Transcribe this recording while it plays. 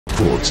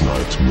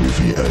Fortnite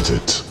movie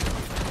edit.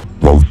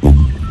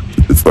 Welcome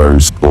to the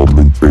first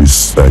commentary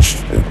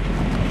session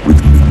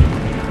with me,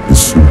 the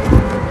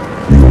super,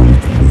 the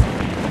ultimate,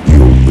 the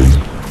only,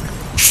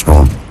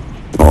 Sean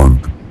Tank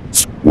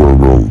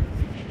Squirrel.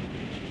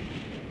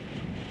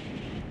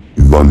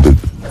 You landed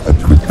at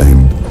the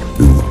end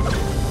to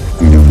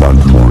a new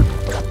landmark.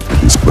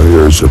 These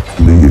players are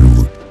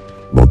playing,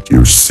 not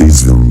your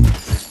seasoned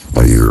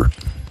player.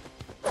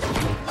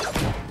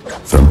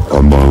 Some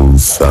Amal,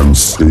 some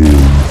Seal,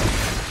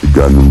 the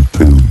Gun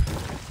 2.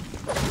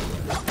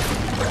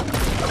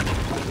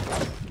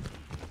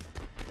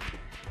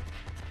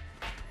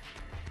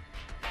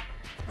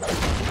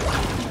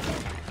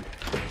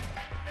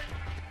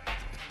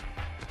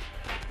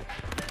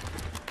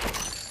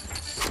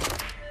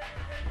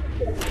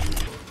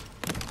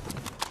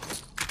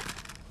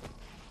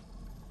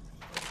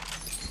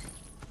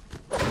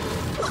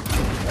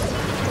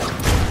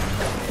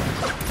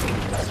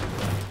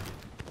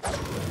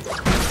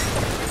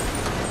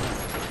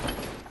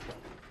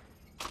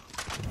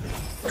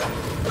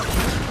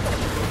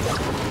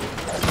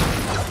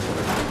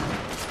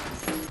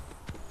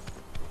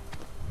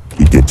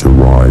 You get to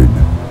ride.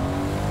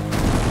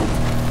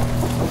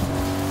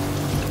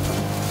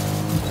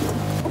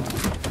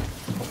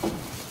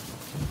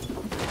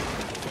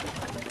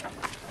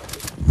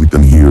 We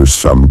can hear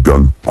some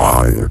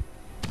gunfire.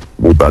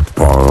 Not that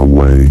far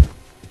away.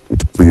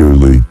 But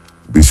clearly,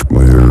 this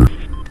player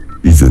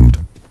isn't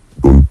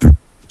going to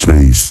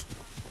chase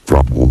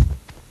trouble.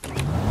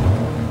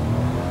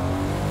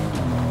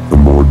 The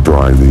more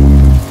driving,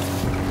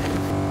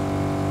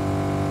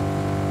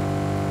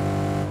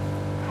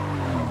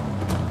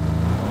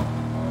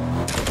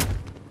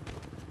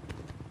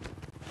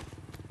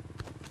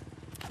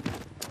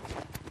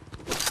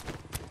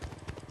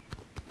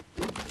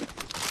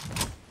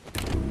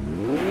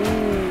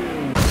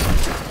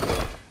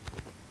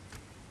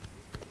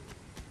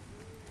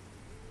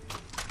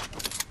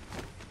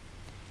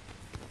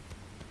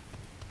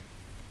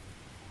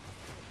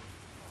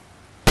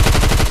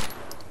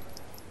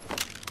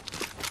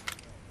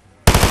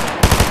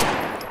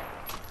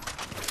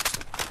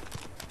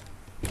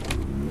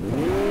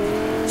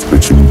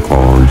 switching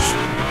cars.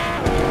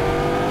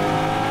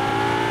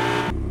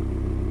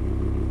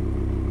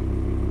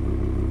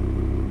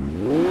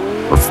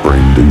 A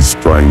friend is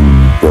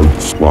trying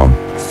to swap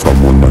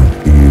someone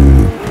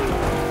here.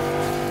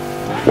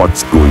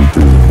 What's going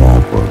to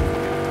happen?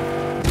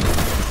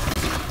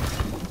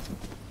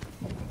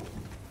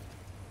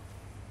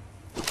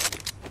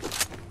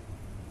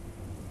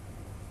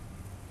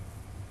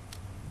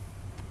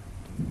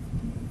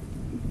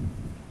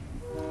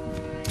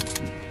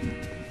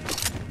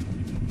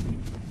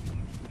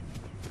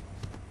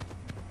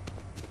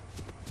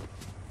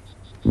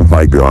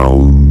 My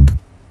ground,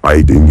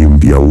 hiding in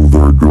the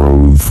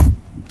overgrowth,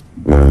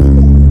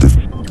 and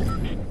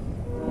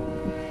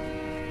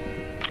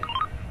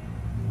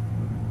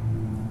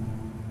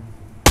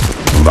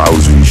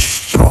lousy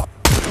shot.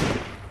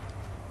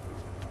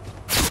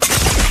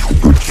 A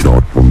good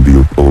shot from the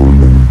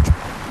opponent,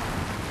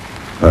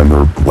 and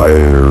our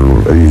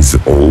player is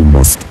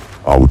almost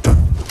out.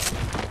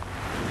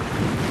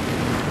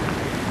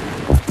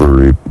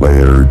 After a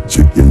player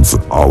chickens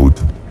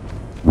out,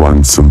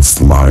 runs and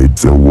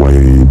slides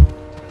away.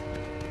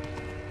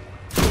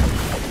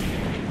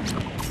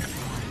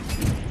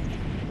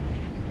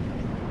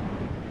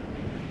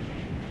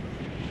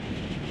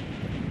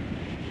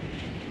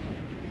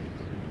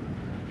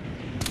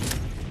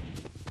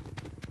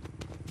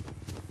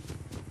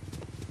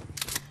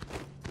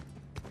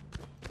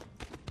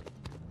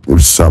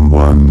 There's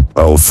someone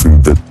else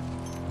in the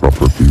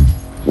property.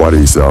 What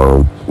is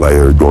our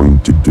player going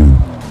to do?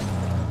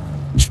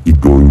 Is he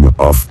going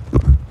after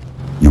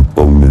the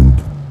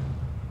opponent?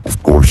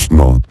 Of course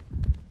not.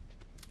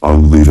 Our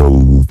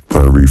little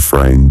furry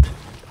friend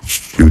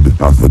should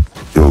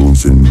have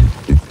chosen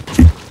a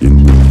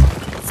chicken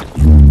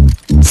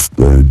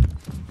instead.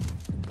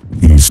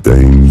 He's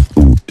staying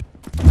put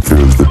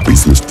because the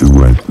business to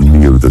right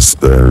near the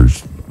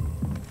stairs.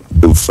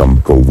 Build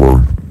some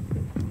cover.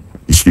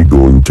 Is he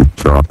going to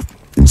trap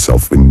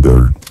himself in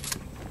there?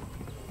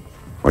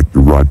 Like a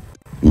rat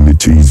in a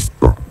cheese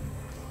jar.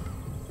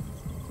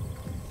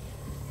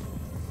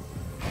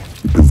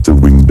 Built a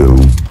window.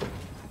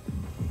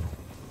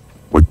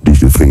 What do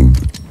you think?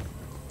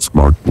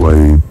 Smart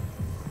play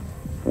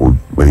or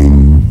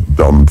plain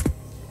dumb?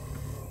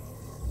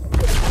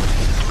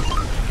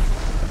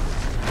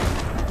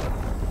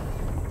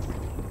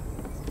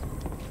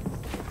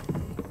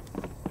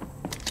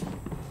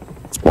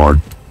 Smart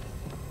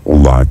or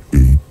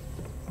lucky?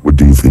 What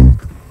do you think?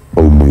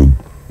 Tell me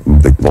in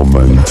the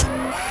comments.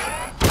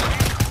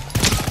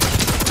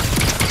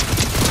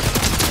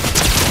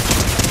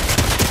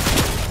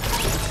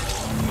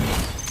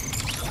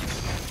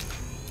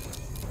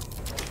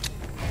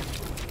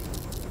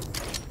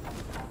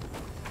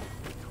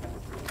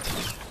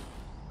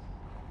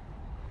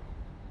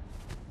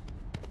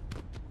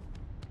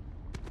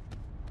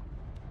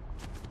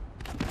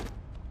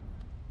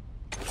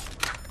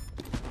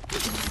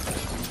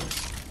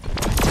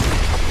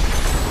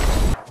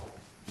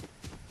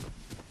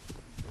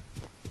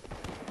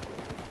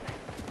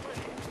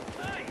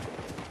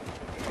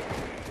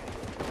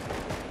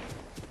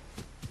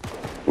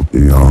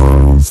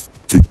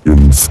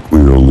 chicken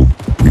Squirrel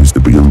appears to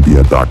be on the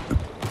attack.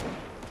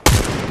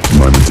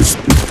 Manages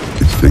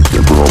to take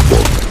the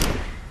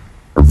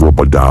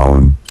robot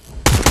down.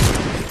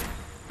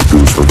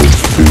 Goes for the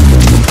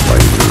 2-minute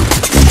later,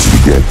 and she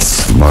gets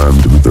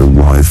slammed with her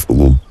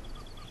rifle.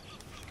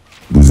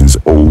 Loses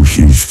all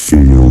his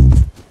shield.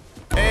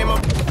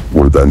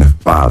 More than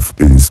half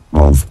his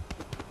mouth.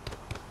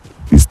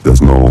 This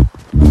does not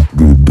look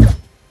good.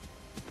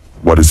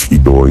 What is he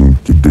going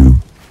to do?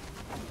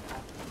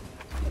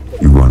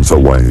 He runs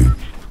away.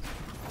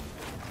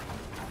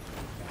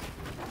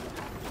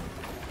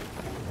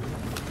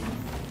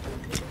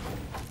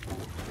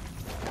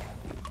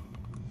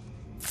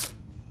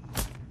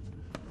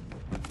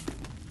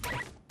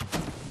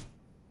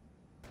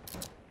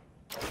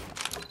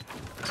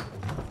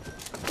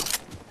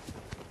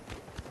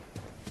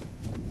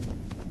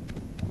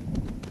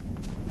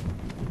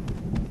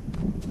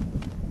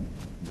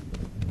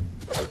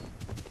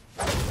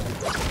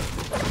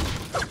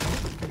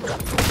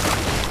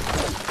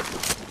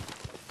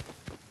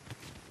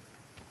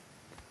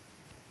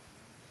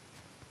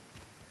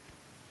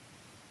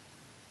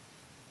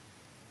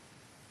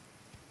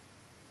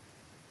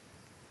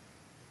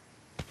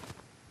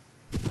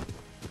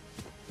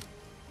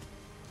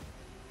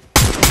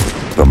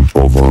 Jump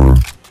over,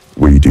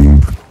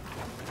 waiting.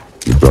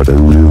 You got a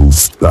real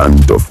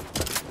standoff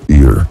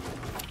here.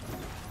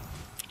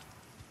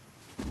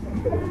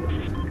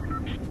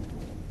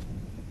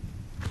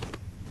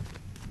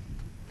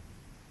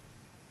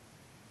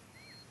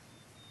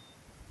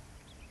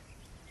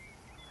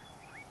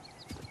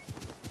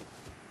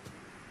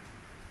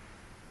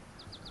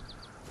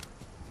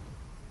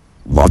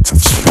 Lots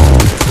of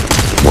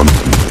shots, one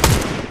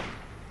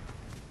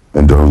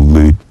and our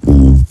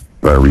little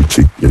fairy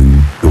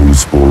chicken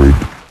goes for it.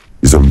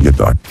 Is on the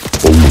attack,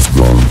 almost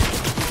gone.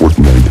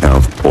 Fortnite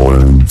half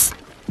points,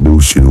 no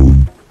shield,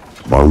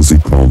 lousy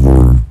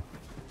cover.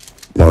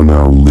 Now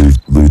our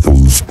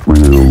little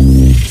Squirrel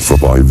will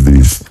survive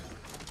this.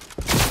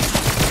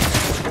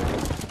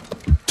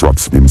 He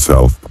drops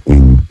himself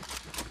in,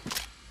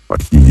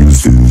 but he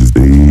uses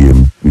the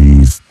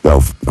EMP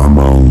stealth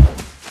ammo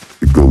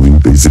to go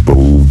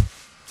invisible.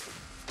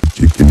 The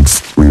chicken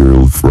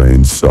Squirrel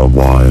friends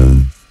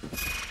survive.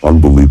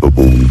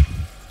 Unbelievable.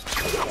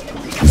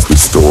 Is the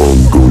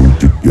storm going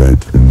to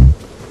get him?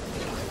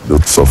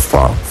 Not so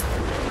fast.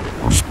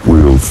 Our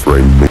Squirrel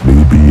friend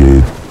may be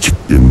a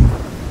chicken,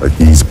 but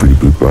he's pretty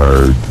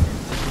prepared.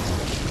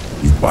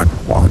 He's back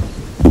what?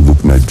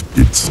 Looking at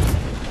kids.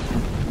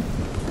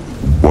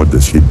 What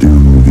does he do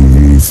with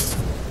his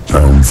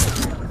turns?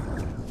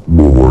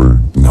 More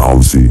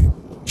lousy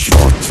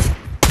shots.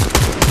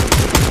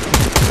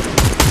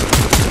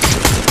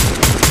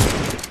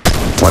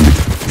 Panic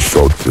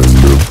shot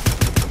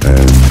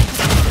and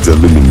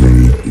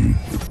eliminated.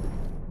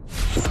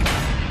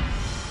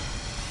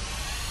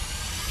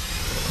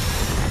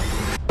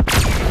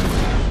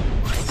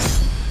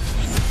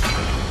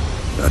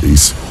 That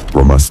is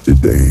from us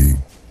today.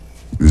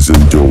 Please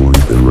enjoy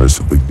the rest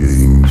of the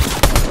game.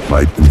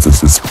 Like and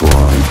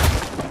subscribe.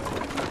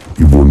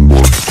 Give one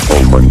more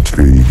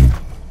commentary.